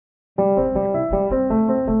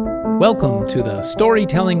Welcome to the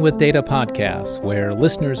Storytelling with Data podcast, where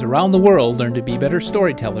listeners around the world learn to be better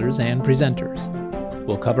storytellers and presenters.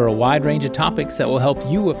 We'll cover a wide range of topics that will help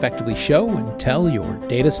you effectively show and tell your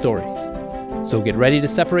data stories. So get ready to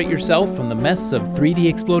separate yourself from the mess of 3D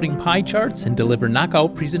exploding pie charts and deliver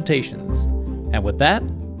knockout presentations. And with that,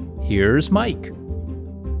 here's Mike.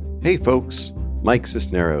 Hey folks, Mike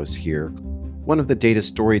Cisneros here, one of the data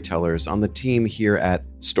storytellers on the team here at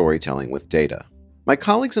Storytelling with Data. My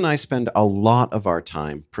colleagues and I spend a lot of our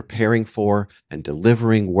time preparing for and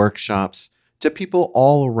delivering workshops to people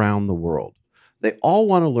all around the world. They all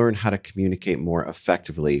want to learn how to communicate more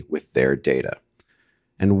effectively with their data.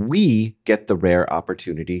 And we get the rare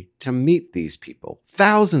opportunity to meet these people,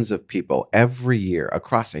 thousands of people every year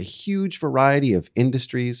across a huge variety of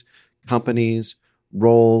industries, companies,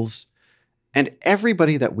 roles, and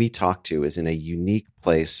everybody that we talk to is in a unique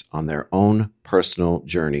place on their own personal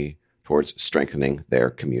journey towards strengthening their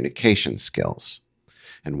communication skills.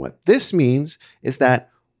 And what this means is that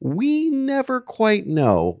we never quite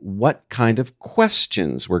know what kind of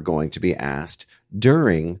questions we're going to be asked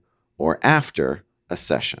during or after a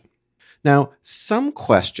session. Now, some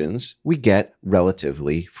questions we get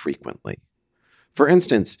relatively frequently. For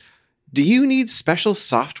instance, do you need special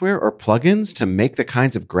software or plugins to make the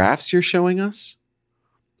kinds of graphs you're showing us?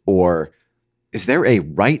 Or, is there a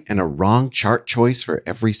right and a wrong chart choice for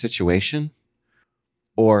every situation?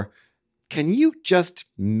 Or, can you just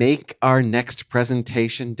make our next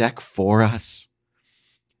presentation deck for us?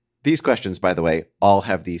 These questions, by the way, all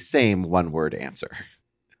have the same one-word answer.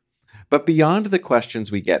 But beyond the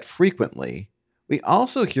questions we get frequently, we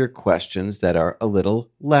also hear questions that are a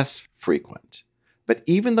little less frequent. But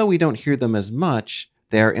even though we don't hear them as much,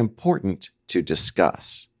 they're important to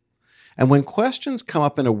discuss. And when questions come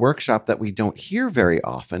up in a workshop that we don't hear very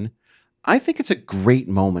often, I think it's a great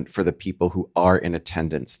moment for the people who are in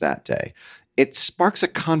attendance that day. It sparks a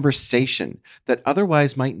conversation that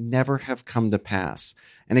otherwise might never have come to pass,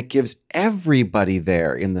 and it gives everybody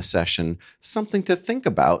there in the session something to think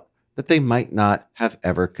about that they might not have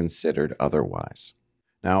ever considered otherwise.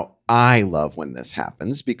 Now, I love when this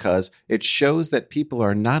happens because it shows that people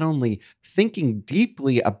are not only thinking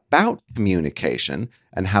deeply about communication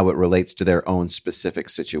and how it relates to their own specific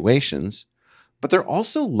situations, but they're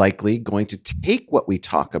also likely going to take what we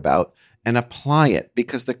talk about and apply it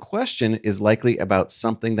because the question is likely about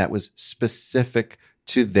something that was specific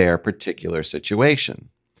to their particular situation.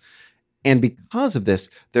 And because of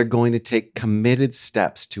this, they're going to take committed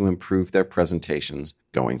steps to improve their presentations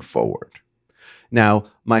going forward. Now,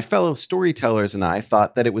 my fellow storytellers and I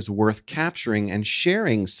thought that it was worth capturing and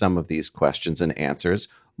sharing some of these questions and answers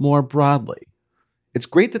more broadly. It's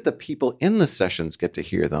great that the people in the sessions get to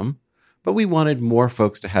hear them, but we wanted more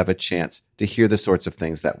folks to have a chance to hear the sorts of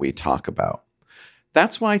things that we talk about.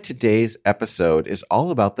 That's why today's episode is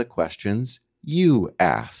all about the questions you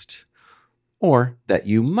asked, or that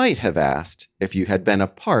you might have asked if you had been a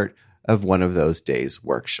part of one of those days'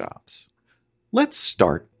 workshops. Let's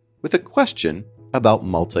start with a question about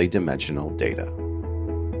multidimensional data.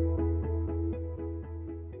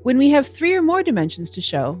 When we have 3 or more dimensions to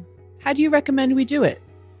show, how do you recommend we do it?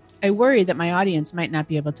 I worry that my audience might not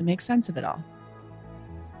be able to make sense of it all.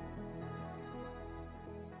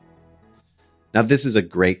 Now, this is a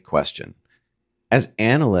great question. As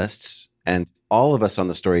analysts, and all of us on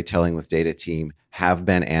the Storytelling with Data team have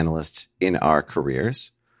been analysts in our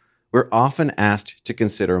careers, we're often asked to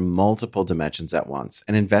consider multiple dimensions at once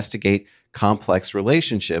and investigate complex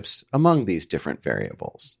relationships among these different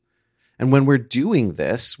variables. And when we're doing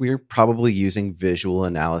this, we're probably using visual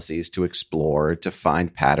analyses to explore, to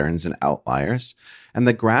find patterns and outliers. And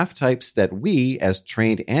the graph types that we, as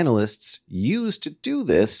trained analysts, use to do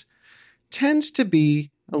this tend to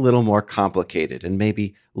be a little more complicated and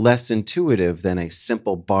maybe less intuitive than a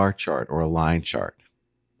simple bar chart or a line chart.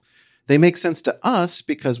 They make sense to us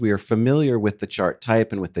because we are familiar with the chart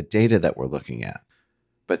type and with the data that we're looking at.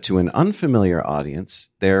 But to an unfamiliar audience,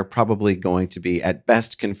 they're probably going to be at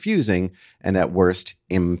best confusing and at worst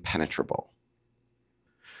impenetrable.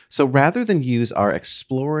 So rather than use our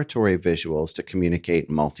exploratory visuals to communicate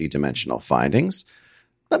multidimensional findings,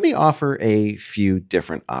 let me offer a few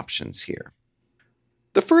different options here.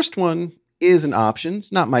 The first one is an option.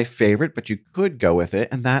 It's not my favorite, but you could go with it,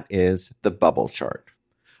 and that is the bubble chart.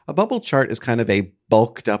 A bubble chart is kind of a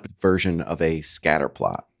bulked up version of a scatter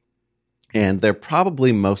plot. And they're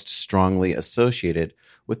probably most strongly associated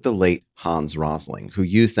with the late Hans Rosling, who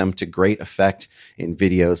used them to great effect in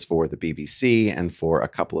videos for the BBC and for a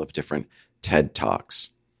couple of different TED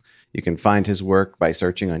Talks. You can find his work by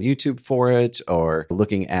searching on YouTube for it or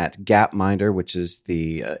looking at Gapminder, which is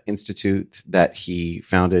the institute that he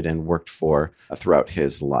founded and worked for throughout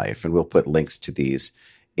his life. And we'll put links to these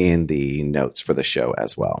in the notes for the show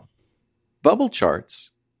as well. Bubble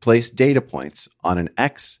charts place data points on an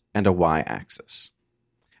X and a Y axis,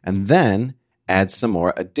 and then add some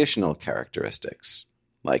more additional characteristics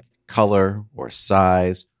like color or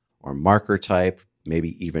size or marker type,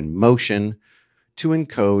 maybe even motion, to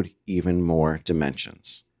encode even more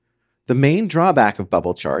dimensions. The main drawback of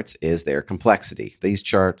bubble charts is their complexity. These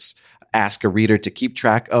charts ask a reader to keep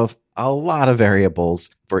track of a lot of variables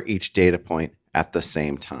for each data point at the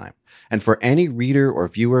same time. And for any reader or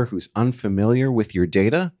viewer who's unfamiliar with your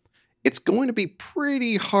data, it's going to be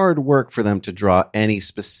pretty hard work for them to draw any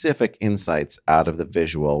specific insights out of the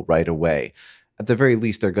visual right away. At the very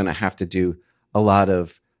least, they're going to have to do a lot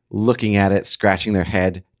of looking at it, scratching their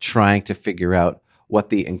head, trying to figure out what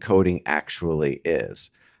the encoding actually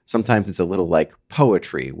is. Sometimes it's a little like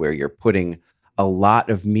poetry, where you're putting a lot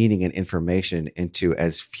of meaning and information into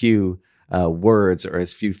as few words or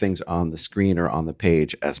as few things on the screen or on the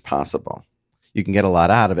page as possible. You can get a lot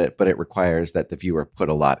out of it, but it requires that the viewer put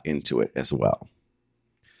a lot into it as well.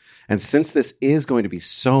 And since this is going to be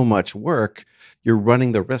so much work, you're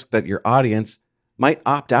running the risk that your audience might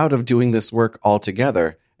opt out of doing this work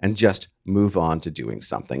altogether and just move on to doing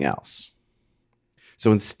something else.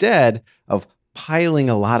 So instead of piling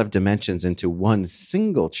a lot of dimensions into one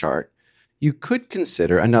single chart, you could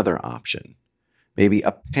consider another option. Maybe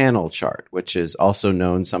a panel chart, which is also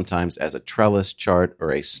known sometimes as a trellis chart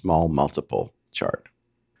or a small multiple chart.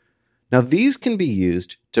 Now, these can be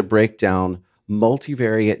used to break down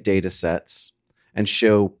multivariate data sets and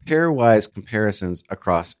show pairwise comparisons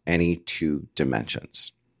across any two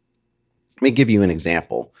dimensions. Let me give you an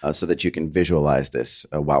example so that you can visualize this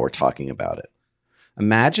while we're talking about it.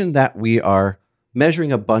 Imagine that we are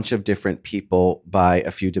measuring a bunch of different people by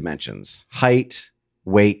a few dimensions: height,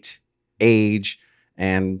 weight, age,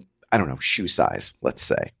 and, shoe size, let's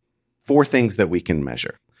say. 4 things that we can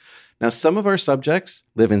measure. Now, some of our subjects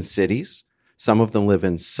live in cities, some of them live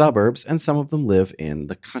in suburbs, and some of them live in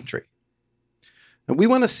the country. And we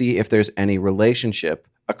want to see if there's any relationship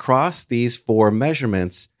across these 4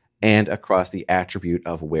 measurements and across the attribute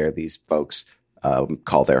of where these folks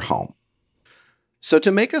call their home. So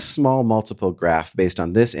to make a small multiple graph based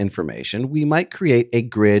on this information, we might create a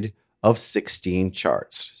grid of 16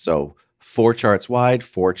 charts. So 4 charts wide,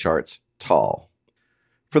 4 charts tall.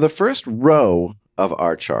 For the first row of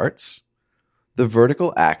our charts, the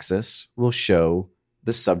vertical axis will show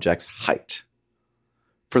the subject's height.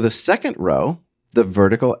 For the second row, the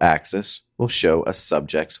vertical axis will show a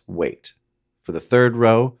subject's weight. For the third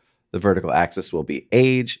row, the vertical axis will be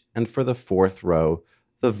age, and for the fourth row,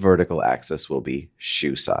 the vertical axis will be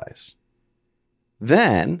shoe size.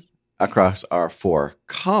 Then, across our 4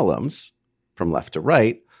 columns, from left to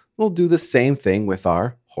right, we'll do the same thing with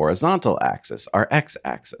our horizontal axis, our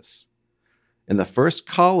x-axis. In the first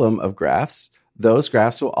column of graphs, those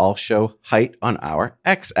graphs will all show height on our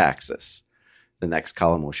x-axis. The next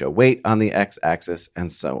column will show weight on the x-axis,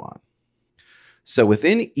 and so on. So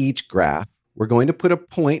within each graph, we're going to put a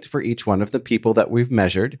point for each one of the people that we've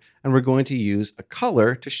measured, and we're going to use a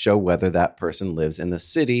color to show whether that person lives in the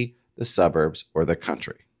city, the suburbs, or the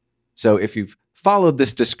country. So if you've followed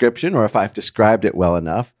this description, or if I've described it well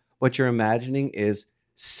enough, what you're imagining is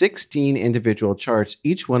 16 individual charts.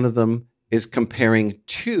 Each one of them is comparing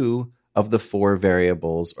 2 of the 4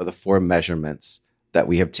 variables or the 4 measurements that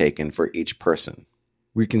we have taken for each person.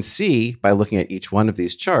 We can see by looking at each one of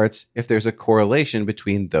these charts if there's a correlation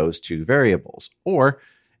between those 2 variables, or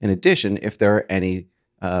in addition, if there are any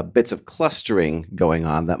bits of clustering going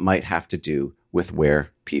on that might have to do with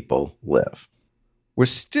where people live. We're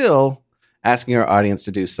still asking our audience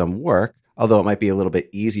to do some work, although it might be a little bit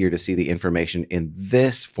easier to see the information in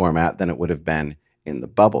this format than it would have been in the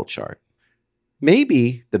bubble chart.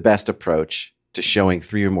 Maybe the best approach to showing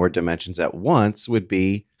 3 or more dimensions at once would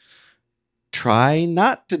be try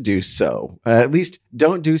not to do so. At least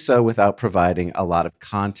don't do so without providing a lot of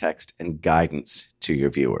context and guidance to your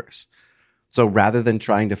viewers. So rather than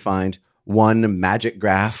trying to find one magic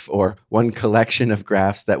graph or one collection of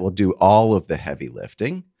graphs that will do all of the heavy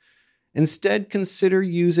lifting, instead consider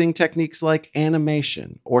using techniques like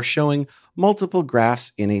animation or showing multiple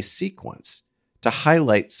graphs in a sequence to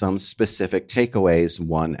highlight some specific takeaways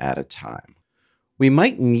one at a time. We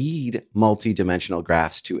might need multi-dimensional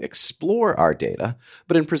graphs to explore our data,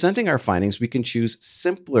 but in presenting our findings, we can choose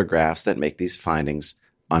simpler graphs that make these findings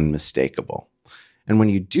unmistakable. And when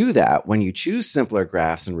you do that, when you choose simpler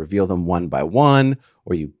graphs and reveal them one by one,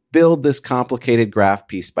 or you build this complicated graph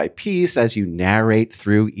piece by piece as you narrate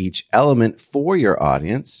through each element for your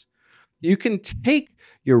audience, you can take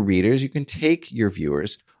your readers, you can take your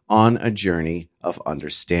viewers on a journey of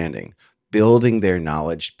understanding, building their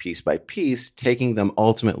knowledge piece by piece, taking them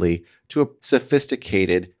ultimately to a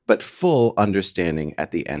sophisticated but full understanding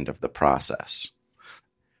at the end of the process.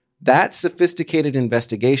 That sophisticated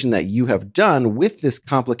investigation that you have done with this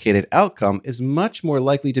complicated outcome is much more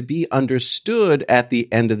likely to be understood at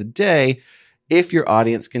the end of the day if your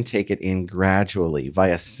audience can take it in gradually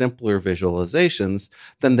via simpler visualizations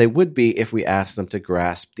than they would be if we asked them to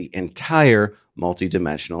grasp the entire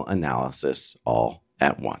multidimensional analysis all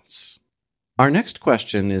at once. Our next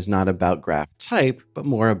question is not about graph type, but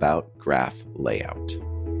more about graph layout.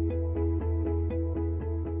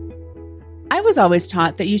 I was always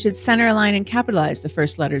taught that you should center, align, and capitalize the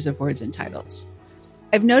first letters of words and titles.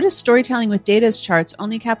 I've noticed Storytelling with Data's charts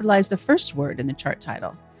only capitalize the first word in the chart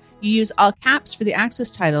title. You use all caps for the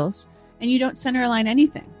axis titles, and you don't center align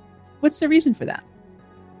anything. What's the reason for that?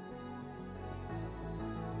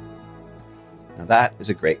 Now, that is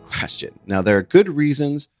a great question. Now, there are good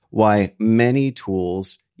reasons why many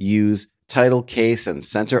tools use title case and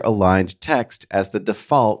center aligned text as the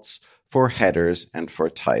defaults for headers and for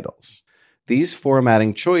titles. These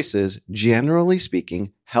formatting choices, generally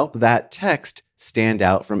speaking, help that text stand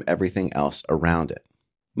out from everything else around it.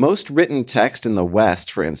 Most written text in the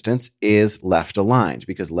West, for instance, is left aligned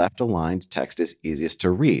because left aligned text is easiest to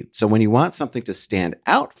read. So when you want something to stand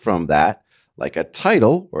out from that, like a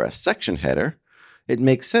title or a section header, it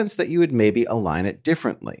makes sense that you would maybe align it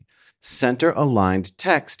differently. Center aligned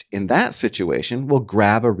text in that situation will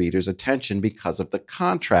grab a reader's attention because of the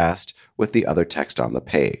contrast with the other text on the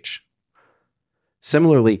page.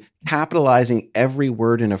 Similarly, capitalizing every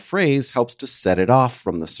word in a phrase helps to set it off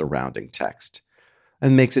from the surrounding text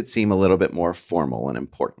and makes it seem a little bit more formal and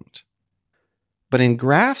important. But in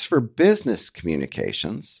graphs for business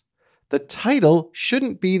communications, the title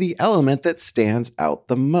shouldn't be the element that stands out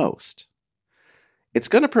the most. It's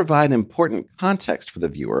going to provide important context for the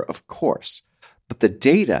viewer, of course, but the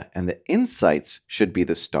data and the insights should be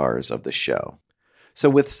the stars of the show. So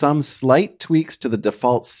with some slight tweaks to the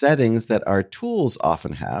default settings that our tools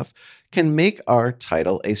often have, can make our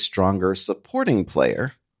title a stronger supporting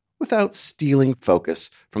player without stealing focus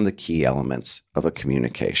from the key elements of a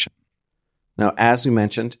communication. Now, as we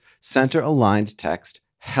mentioned, center-aligned text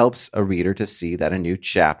helps a reader to see that a new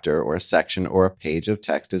chapter or a section or a page of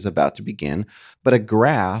text is about to begin, but a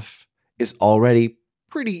graph is already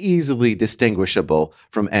pretty easily distinguishable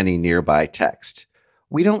from any nearby text.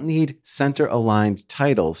 We don't need center-aligned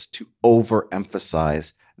titles to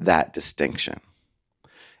overemphasize that distinction.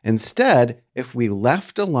 Instead, if we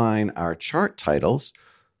left align our chart titles,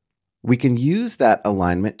 we can use that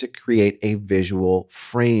alignment to create a visual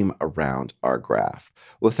frame around our graph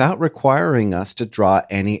without requiring us to draw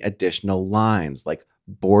any additional lines like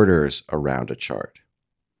borders around a chart.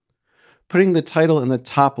 Putting the title in the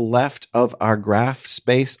top left of our graph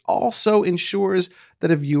space also ensures that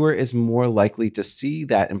a viewer is more likely to see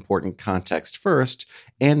that important context first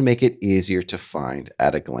and make it easier to find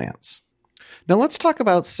at a glance. Now let's talk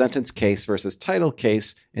about sentence case versus title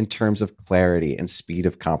case in terms of clarity and speed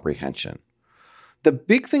of comprehension. The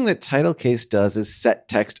big thing that title case does is set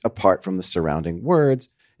text apart from the surrounding words,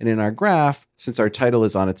 and in our graph, since our title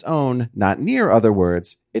is on its own, not near other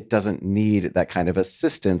words, it doesn't need that kind of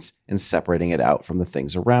assistance in separating it out from the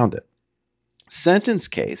things around it. Sentence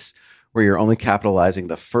case, where you're only capitalizing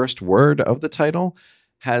the first word of the title,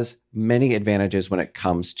 has many advantages when it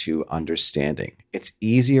comes to understanding. It's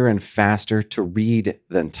easier and faster to read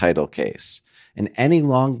than title case. In any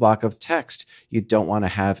long block of text, you don't want to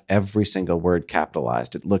have every single word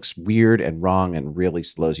capitalized. It looks weird and wrong and really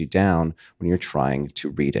slows you down when you're trying to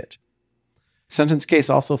read it. Sentence case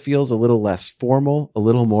also feels a little less formal, a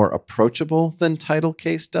little more approachable than title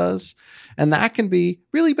case does. And that can be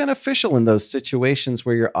really beneficial in those situations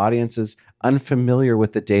where your audience is unfamiliar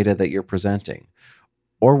with the data that you're presenting.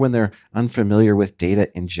 Or when they're unfamiliar with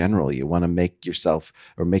data in general, you want to make yourself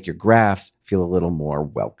or make your graphs feel a little more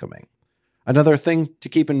welcoming. Another thing to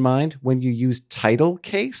keep in mind when you use title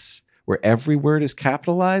case, where every word is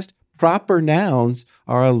capitalized, proper nouns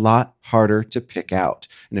are a lot harder to pick out.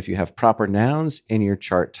 And if you have proper nouns in your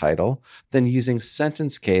chart title, then using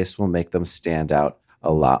sentence case will make them stand out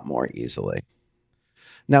a lot more easily.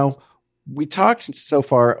 Now, we talked so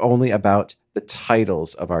far only about the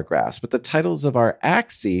titles of our graphs, but the titles of our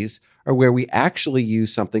axes are where we actually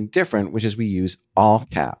use something different, which is we use all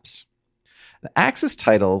caps. The axis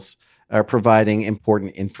titles are providing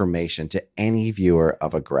important information to any viewer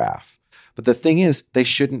of a graph. But the thing is, they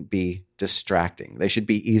shouldn't be distracting. They should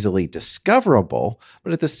be easily discoverable,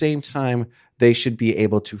 but at the same time, they should be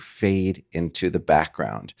able to fade into the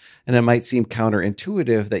background. And it might seem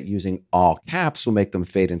counterintuitive that using all caps will make them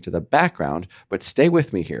fade into the background, but stay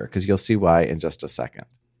with me here because you'll see why in just a second.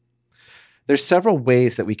 There's several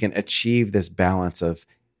ways that we can achieve this balance of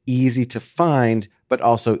easy to find, but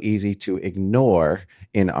also easy to ignore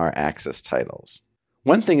in our axis titles.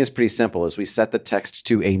 One thing is pretty simple, is we set the text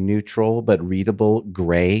to a neutral but readable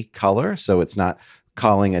gray color, so it's not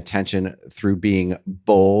calling attention through being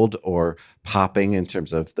bold or popping in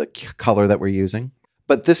terms of the color that we're using.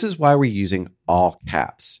 But this is why we're using all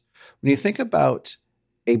caps. When you think about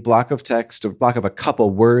a block of text, or a block of a couple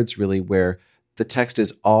words really, where the text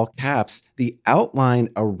is all caps, the outline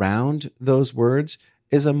around those words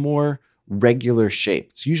is a more regular shape.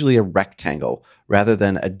 It's usually a rectangle rather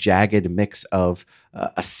than a jagged mix of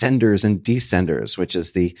ascenders and descenders, which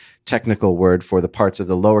is the technical word for the parts of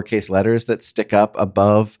the lowercase letters that stick up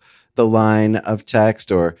above the line of text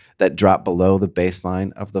or that drop below the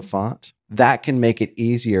baseline of the font. That can make it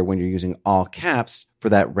easier when you're using all caps for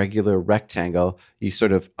that regular rectangle. You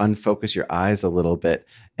sort of unfocus your eyes a little bit,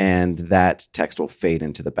 and that text will fade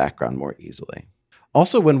into the background more easily.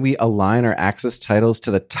 Also, when we align our axis titles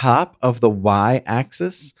to the top of the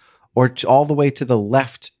y-axis or all the way to the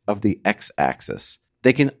left of the x-axis,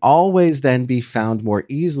 they can always then be found more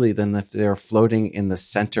easily than if they're floating in the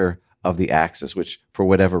center of the axis, which for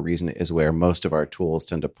whatever reason is where most of our tools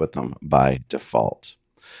tend to put them by default.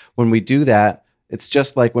 When we do that, it's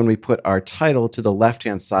just like when we put our title to the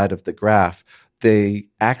left-hand side of the graph. The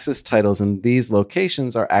axis titles in these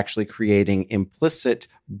locations are actually creating implicit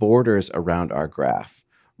borders around our graph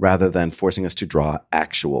rather than forcing us to draw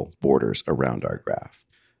actual borders around our graph.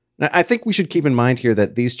 Now, I think we should keep in mind here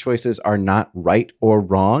that these choices are not right or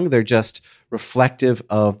wrong. They're just reflective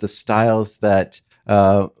of the styles that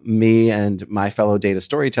me and my fellow data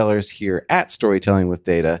storytellers here at Storytelling with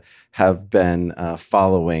Data have been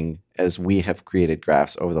following as we have created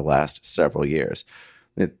graphs over the last several years.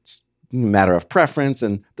 It's matter of preference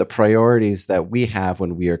and the priorities that we have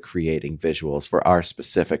when we are creating visuals for our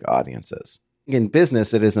specific audiences. In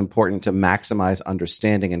business, it is important to maximize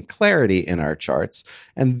understanding and clarity in our charts,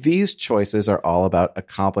 and these choices are all about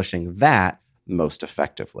accomplishing that most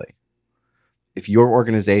effectively. If your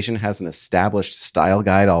organization has an established style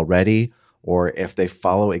guide already, or if they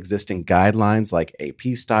follow existing guidelines like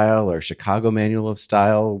AP Style or Chicago Manual of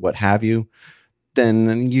Style, what have you,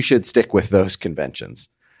 then you should stick with those conventions.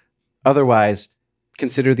 Otherwise,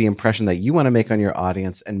 consider the impression that you want to make on your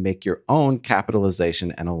audience and make your own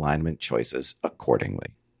capitalization and alignment choices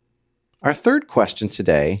accordingly. Our third question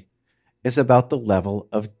today is about the level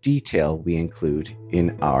of detail we include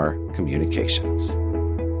in our communications.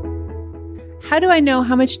 How do I know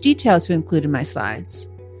how much detail to include in my slides?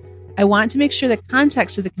 I want to make sure the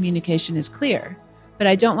context of the communication is clear, but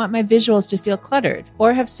I don't want my visuals to feel cluttered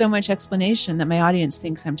or have so much explanation that my audience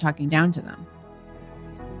thinks I'm talking down to them.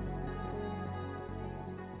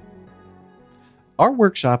 Our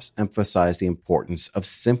workshops emphasize the importance of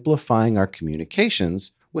simplifying our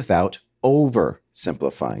communications without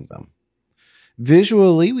oversimplifying them.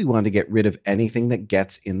 Visually, we want to get rid of anything that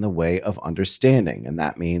gets in the way of understanding, and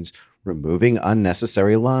that means removing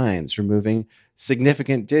unnecessary lines, removing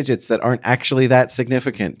significant digits that aren't actually that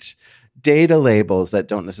significant, data labels that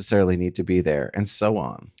don't necessarily need to be there, and so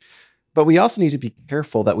on. But we also need to be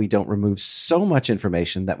careful that we don't remove so much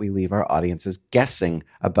information that we leave our audiences guessing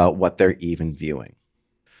about what they're even viewing.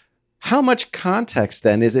 How much context,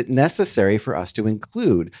 then, is it necessary for us to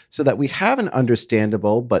include so that we have an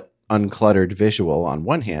understandable but uncluttered visual on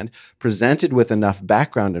one hand, presented with enough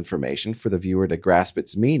background information for the viewer to grasp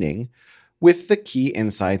its meaning, with the key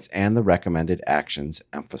insights and the recommended actions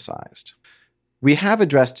emphasized? We have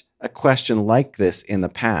addressed a question like this in the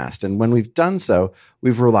past, and when we've done so,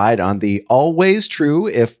 we've relied on the always true,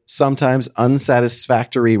 if sometimes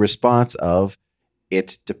unsatisfactory response of,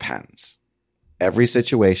 "It depends." Every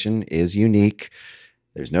situation is unique.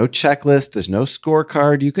 There's no checklist, there's no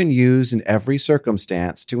scorecard you can use in every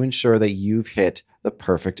circumstance to ensure that you've hit the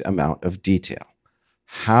perfect amount of detail.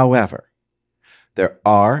 However, there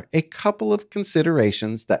are a couple of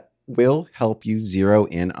considerations that will help you zero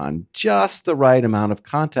in on just the right amount of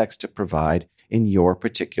context to provide in your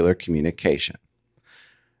particular communication.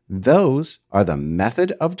 Those are the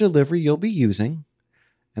method of delivery you'll be using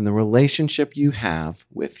and the relationship you have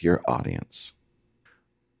with your audience.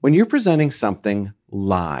 When you're presenting something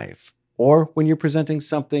live, or when you're presenting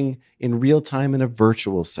something in real time in a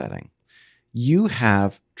virtual setting, you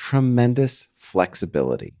have tremendous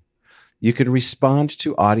flexibility. You can respond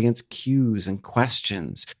to audience cues and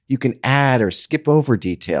questions. You can add or skip over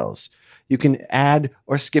details. You can add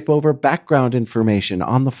or skip over background information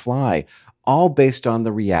on the fly, all based on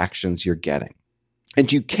the reactions you're getting.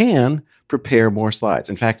 And you can prepare more slides.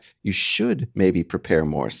 In fact, you should maybe prepare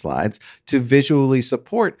more slides to visually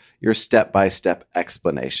support your step-by-step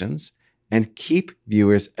explanations and keep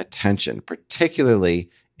viewers' attention, particularly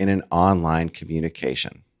in an online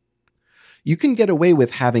communication. You can get away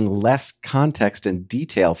with having less context and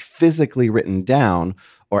detail physically written down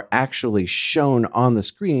or actually shown on the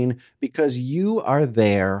screen because you are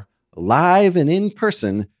there live and in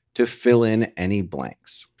person to fill in any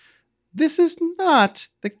blanks. This is not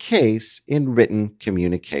the case in written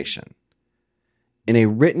communication. In a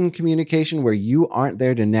written communication where you aren't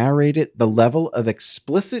there to narrate it, the level of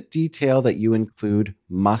explicit detail that you include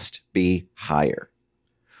must be higher.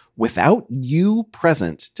 Without you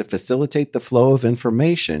present to facilitate the flow of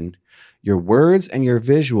information, your words and your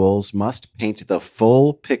visuals must paint the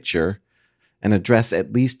full picture and address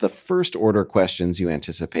at least the first order questions you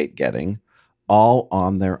anticipate getting, all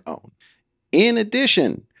on their own. In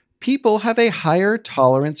addition, people have a higher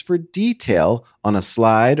tolerance for detail on a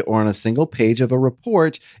slide or on a single page of a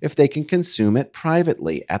report if they can consume it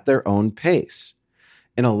privately at their own pace.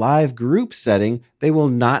 In a live group setting, they will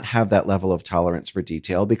not have that level of tolerance for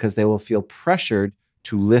detail because they will feel pressured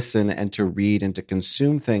to listen and to read and to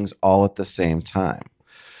consume things all at the same time.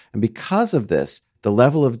 And because of this, the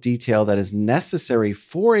level of detail that is necessary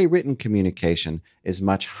for a written communication is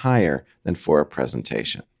much higher than for a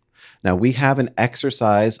presentation. Now, we have an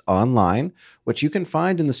exercise online, which you can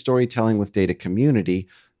find in the Storytelling with Data community,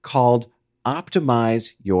 called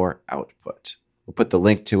Optimize Your Output. We'll put the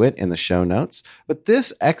link to it in the show notes. But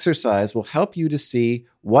this exercise will help you to see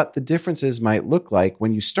what the differences might look like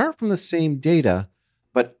when you start from the same data,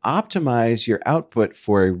 but optimize your output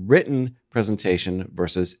for a written presentation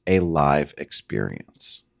versus a live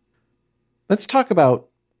experience. Let's talk about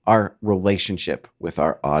our relationship with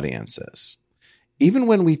our audiences. Even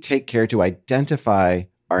when we take care to identify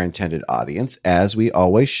our intended audience, as we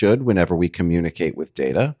always should whenever we communicate with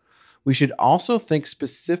data, we should also think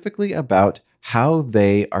specifically about how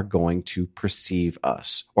they are going to perceive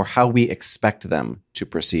us or how we expect them to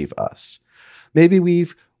perceive us. Maybe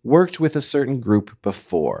we've worked with a certain group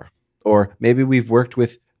before, or maybe we've worked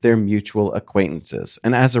with their mutual acquaintances.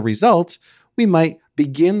 And as a result, we might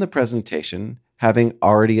begin the presentation having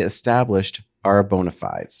already established our bona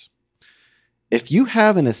fides. If you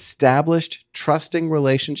have an established, trusting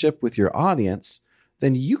relationship with your audience,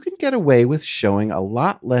 then you can get away with showing a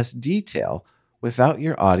lot less detail without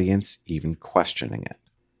your audience even questioning it.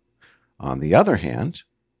 On the other hand,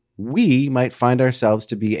 we might find ourselves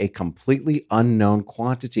to be a completely unknown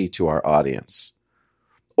quantity to our audience.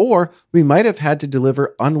 Or we might have had to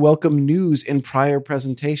deliver unwelcome news in prior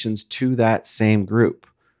presentations to that same group.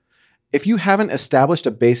 If you haven't established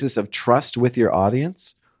a basis of trust with your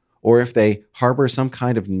audience, or if they harbor some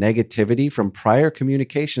kind of negativity from prior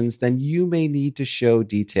communications, then you may need to show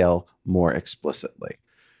detail more explicitly.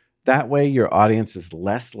 That way, your audience is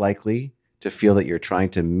less likely to feel that you're trying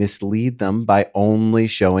to mislead them by only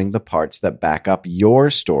showing the parts that back up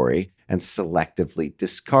your story and selectively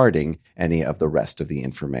discarding any of the rest of the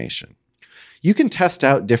information. You can test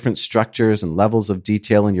out different structures and levels of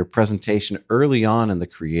detail in your presentation early on in the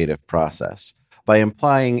creative process by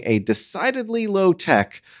employing a decidedly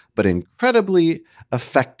low-tech but incredibly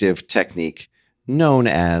effective technique known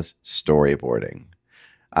as storyboarding.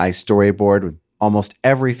 I storyboard with almost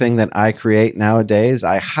everything that I create nowadays.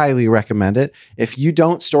 I highly recommend it. If you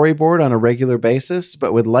don't storyboard on a regular basis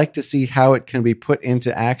but would like to see how it can be put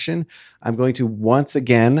into action, I'm going to once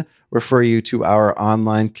again refer you to our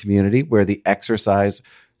online community where the exercise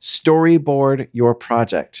Storyboard Your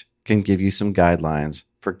Project can give you some guidelines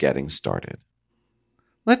for getting started.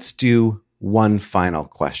 Let's do one final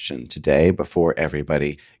question today before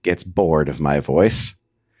everybody gets bored of my voice.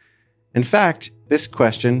 In fact, this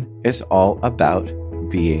question is all about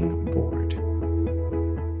being bored.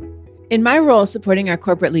 In my role supporting our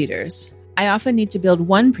corporate leaders, I often need to build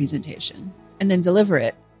one presentation and then deliver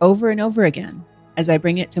it over and over again as I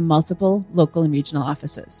bring it to multiple local and regional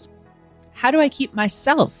offices. How do I keep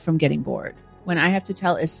myself from getting bored when I have to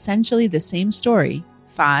tell essentially the same story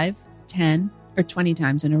 5, 10, or 20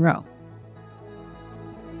 times in a row?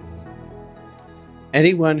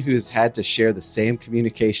 Anyone who's had to share the same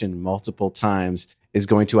communication multiple times is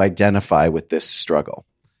going to identify with this struggle.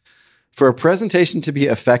 For a presentation to be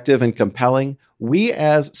effective and compelling, we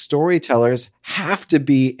as storytellers have to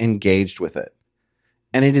be engaged with it.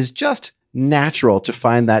 And it is just natural to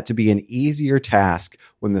find that to be an easier task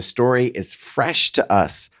when the story is fresh to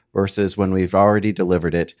us versus when we've already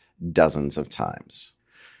delivered it dozens of times.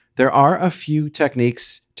 There are a few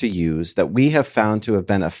techniques to use that we have found to have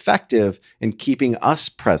been effective in keeping us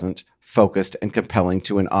present, focused, and compelling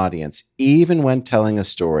to an audience, even when telling a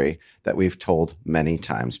story that we've told many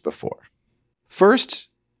times before. First,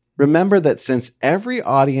 remember that since every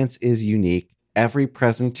audience is unique, every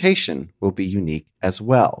presentation will be unique as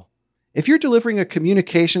well. If you're delivering a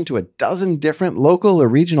communication to a dozen different local or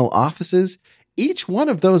regional offices, each one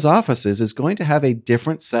of those offices is going to have a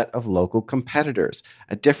different set of local competitors,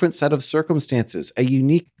 a different set of circumstances, a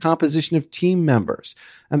unique composition of team members.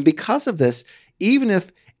 And because of this, even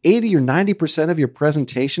if 80 or 90% of your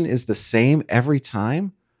presentation is the same every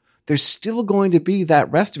time, there's still going to be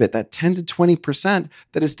that rest of it, that 10 to 20%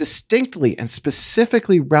 that is distinctly and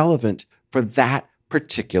specifically relevant for that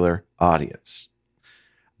particular audience.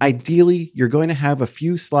 Ideally, you're going to have a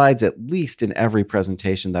few slides at least in every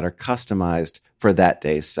presentation that are customized for that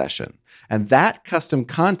day's session. And that custom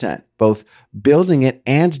content, both building it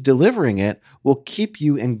and delivering it, will keep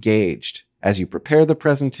you engaged as you prepare the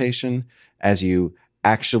presentation, as you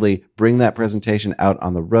actually bring that presentation out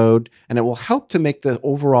on the road, and it will help to make the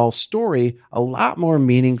overall story a lot more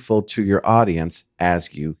meaningful to your audience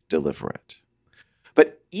as you deliver it.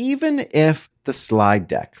 But even if the slide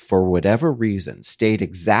deck, for whatever reason, stayed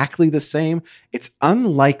exactly the same, it's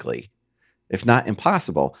unlikely, if not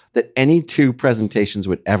impossible, that any two presentations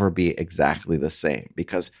would ever be exactly the same,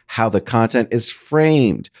 because how the content is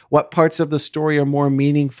framed, what parts of the story are more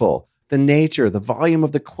meaningful, the nature, the volume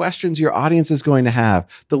of the questions your audience is going to have,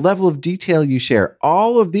 the level of detail you share,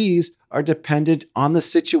 all of these are dependent on the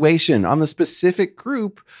situation, on the specific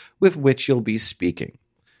group with which you'll be speaking.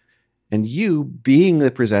 And you, being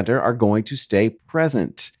the presenter, are going to stay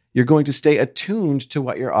present. You're going to stay attuned to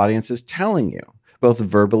what your audience is telling you, both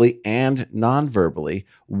verbally and non-verbally,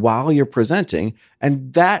 while you're presenting,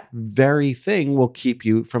 and that very thing will keep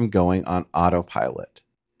you from going on autopilot.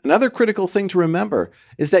 Another critical thing to remember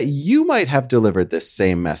is that you might have delivered this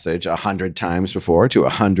same message 100 times before to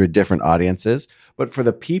 100 different audiences, but for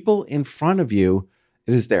the people in front of you,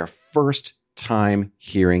 it is their first time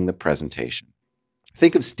hearing the presentation.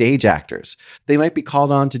 Think of stage actors. They might be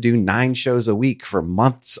called on to do 9 shows a week for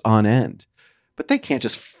months on end, but they can't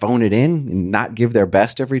just phone it in and not give their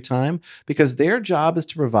best every time, because their job is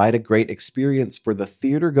to provide a great experience for the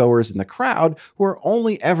theater goers in the crowd who are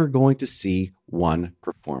only ever going to see one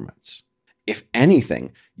performance. If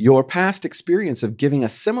anything, your past experience of giving a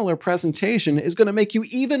similar presentation is going to make you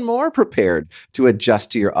even more prepared to adjust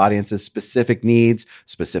to your audience's specific needs,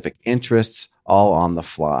 specific interests, all on the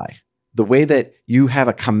fly. The way that you have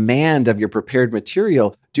a command of your prepared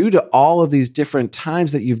material due to all of these different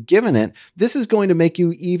times that you've given it, this is going to make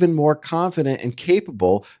you even more confident and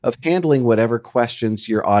capable of handling whatever questions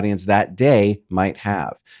your audience that day might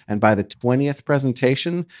have. And by the 20th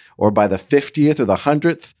presentation, or by the 50th or the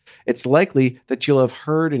 100th, it's likely that you'll have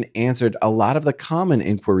heard and answered a lot of the common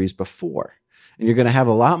inquiries before. And you're going to have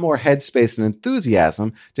a lot more headspace and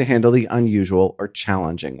enthusiasm to handle the unusual or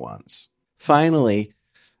challenging ones. Finally,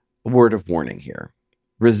 a word of warning here.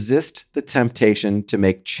 Resist the temptation to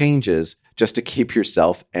make changes just to keep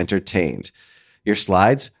yourself entertained. Your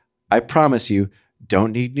slides, I promise you,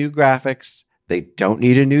 don't need new graphics. They don't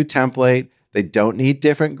need a new template. They don't need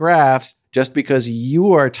different graphs just because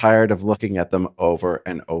you are tired of looking at them over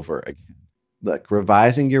and over again. Look,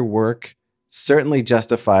 revising your work, certainly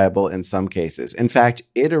justifiable in some cases. In fact,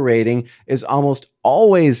 iterating is almost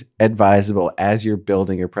always advisable as you're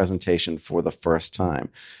building your presentation for the first time.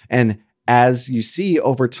 And as you see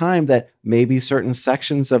over time that maybe certain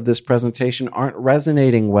sections of this presentation aren't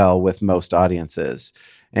resonating well with most audiences,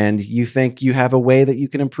 and you think you have a way that you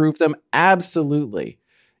can improve them, absolutely.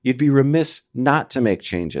 You'd be remiss not to make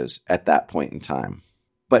changes at that point in time.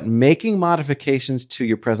 But making modifications to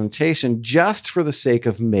your presentation just for the sake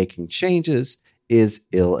of making changes is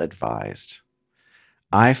ill-advised.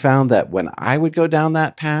 I found that when I would go down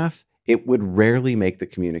that path, it would rarely make the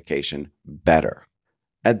communication better.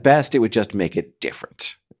 At best, it would just make it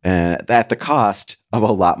different, at the cost of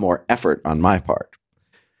a lot more effort on my part.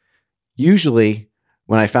 Usually,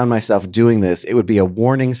 when I found myself doing this, it would be a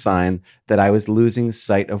warning sign that I was losing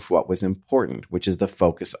sight of what was important, which is the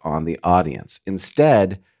focus on the audience.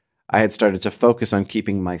 Instead, I had started to focus on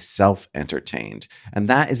keeping myself entertained. And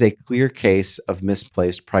that is a clear case of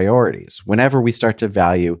misplaced priorities whenever we start to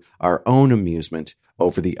value our own amusement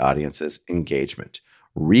over the audience's engagement.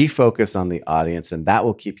 Refocus on the audience, and that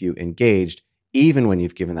will keep you engaged even when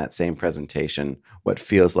you've given that same presentation what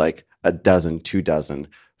feels like a dozen, 2 dozen,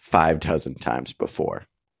 5 dozen times before.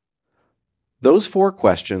 Those 4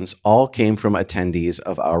 questions all came from attendees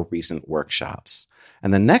of our recent workshops.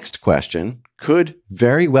 And the next question could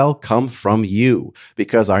very well come from you,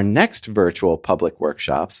 because our next virtual public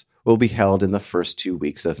workshops will be held in the first 2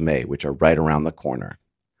 weeks of May, which are right around the corner.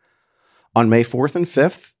 On May 4th and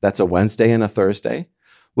 5th, that's a Wednesday and a Thursday,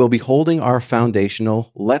 we'll be holding our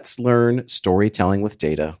foundational Let's Learn Storytelling with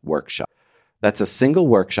Data workshop. That's a single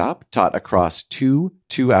workshop taught across 2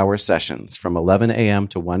 2-hour sessions from 11 a.m.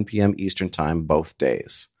 to 1 p.m. Eastern Time both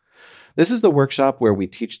days. This is the workshop where we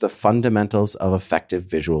teach the fundamentals of effective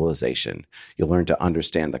visualization. You'll learn to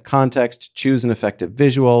understand the context, choose an effective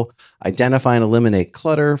visual, identify and eliminate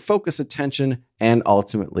clutter, focus attention, and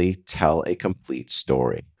ultimately tell a complete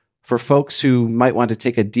story. For folks who might want to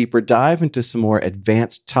take a deeper dive into some more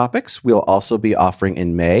advanced topics, we'll also be offering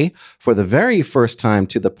in May, for the very first time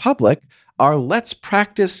to the public, our Let's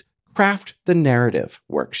Practice Craft the Narrative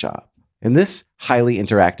workshop. In this highly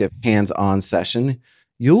interactive, hands-on session,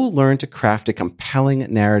 you'll learn to craft a compelling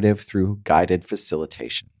narrative through guided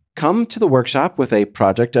facilitation. Come to the workshop with a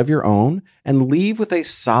project of your own and leave with a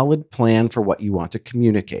solid plan for what you want to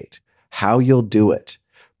communicate, how you'll do it,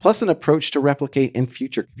 plus an approach to replicate in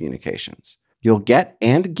future communications. You'll get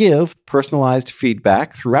and give personalized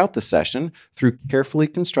feedback throughout the session through carefully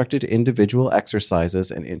constructed individual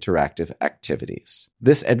exercises and interactive activities.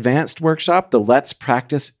 This advanced workshop, the Let's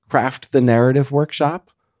Practice Craft the Narrative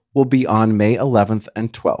workshop, will be on May 11th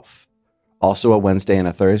and 12th. Also a Wednesday and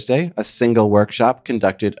a Thursday, a single workshop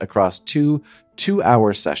conducted across 2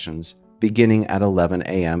 2-hour sessions beginning at 11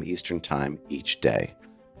 a.m. Eastern Time each day.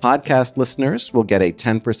 Podcast listeners will get a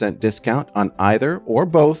 10% discount on either or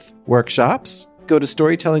both workshops. Go to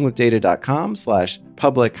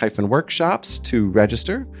storytellingwithData.com/public-workshops to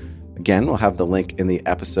register. Again, we'll have the link in the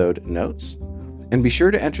episode notes. And be sure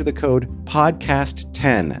to enter the code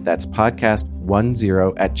PODCAST10, that's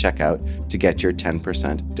podcast10 at checkout to get your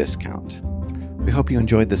 10% discount. We hope you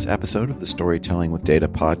enjoyed this episode of the Storytelling with Data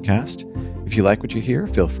podcast. If you like what you hear,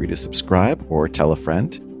 feel free to subscribe or tell a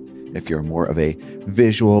friend. If you're more of a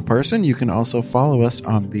visual person, you can also follow us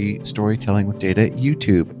on the Storytelling with Data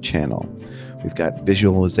YouTube channel. We've got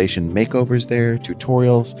visualization makeovers there,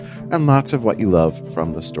 tutorials, and lots of what you love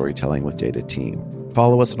from the Storytelling with Data team.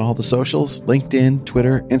 Follow us on all the socials, LinkedIn,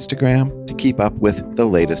 Twitter, Instagram, to keep up with the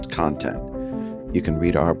latest content. You can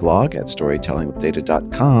read our blog at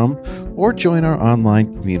storytellingwithdata.com or join our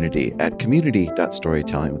online community at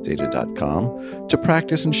community.storytellingwithdata.com to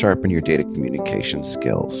practice and sharpen your data communication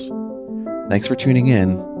skills. Thanks for tuning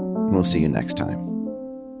in, and we'll see you next time.